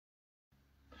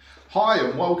Hi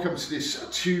and welcome to this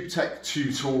Tube Tech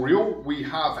tutorial. We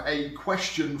have a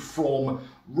question from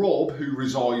Rob, who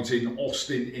resides in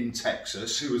Austin in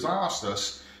Texas, who has asked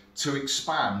us to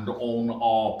expand on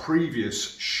our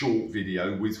previous short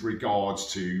video with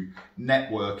regards to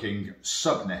networking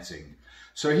subnetting.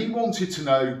 So he wanted to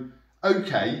know,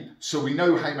 okay, so we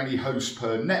know how many hosts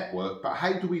per network, but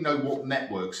how do we know what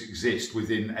networks exist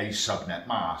within a subnet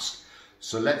mask?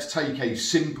 So let's take a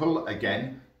simple,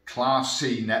 again, Class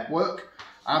C network,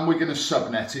 and we're going to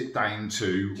subnet it down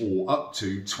to or up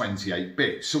to 28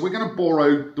 bits. So we're going to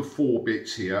borrow the 4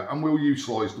 bits here, and we'll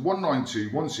utilize the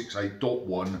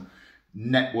 192.168.1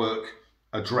 network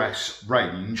address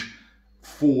range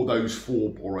for those 4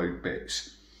 borrowed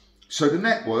bits. So the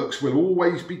networks will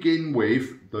always begin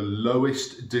with the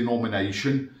lowest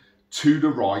denomination to the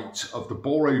right of the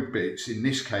borrowed bits, in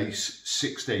this case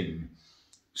 16.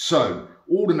 So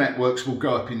all the networks will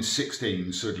go up in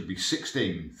 16, so it'll be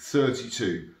 16,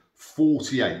 32,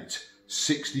 48,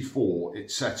 64,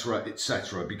 etc,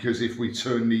 etc, because if we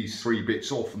turn these 3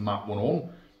 bits off and that one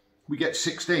on, we get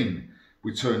 16.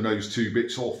 We turn those 2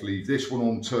 bits off, leave this one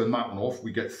on, turn that one off,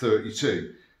 we get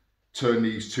 32. Turn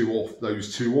these 2 off,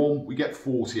 those 2 on, we get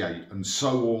 48, and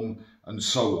so on and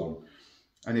so on.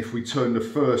 And if we turn the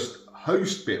first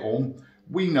host bit on,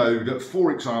 we know that,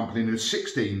 for example, in the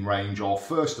 16 range, our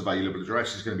first available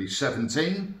address is going to be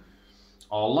 17.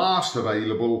 Our last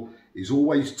available is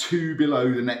always 2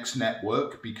 below the next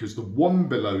network, because the 1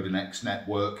 below the next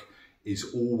network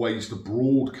is always the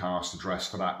broadcast address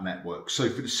for that network. So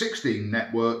for the 16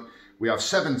 network, we have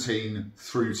 17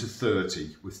 through to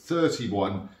 30, with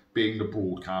 31 being the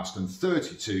broadcast and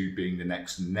 32 being the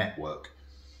next network.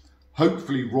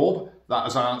 Hopefully, Rob, that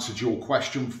has answered your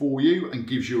question for you and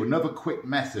gives you another quick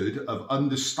method of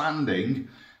understanding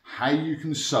how you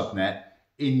can subnet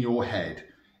in your head.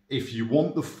 If you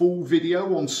want the full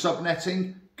video on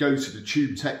subnetting, go to the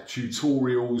Tube Tech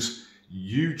Tutorials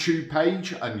YouTube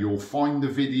page and you'll find the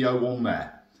video on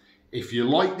there. If you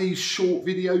like these short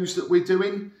videos that we're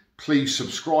doing, please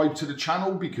subscribe to the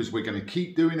channel, because we're going to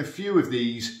keep doing a few of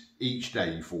these each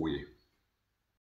day for you.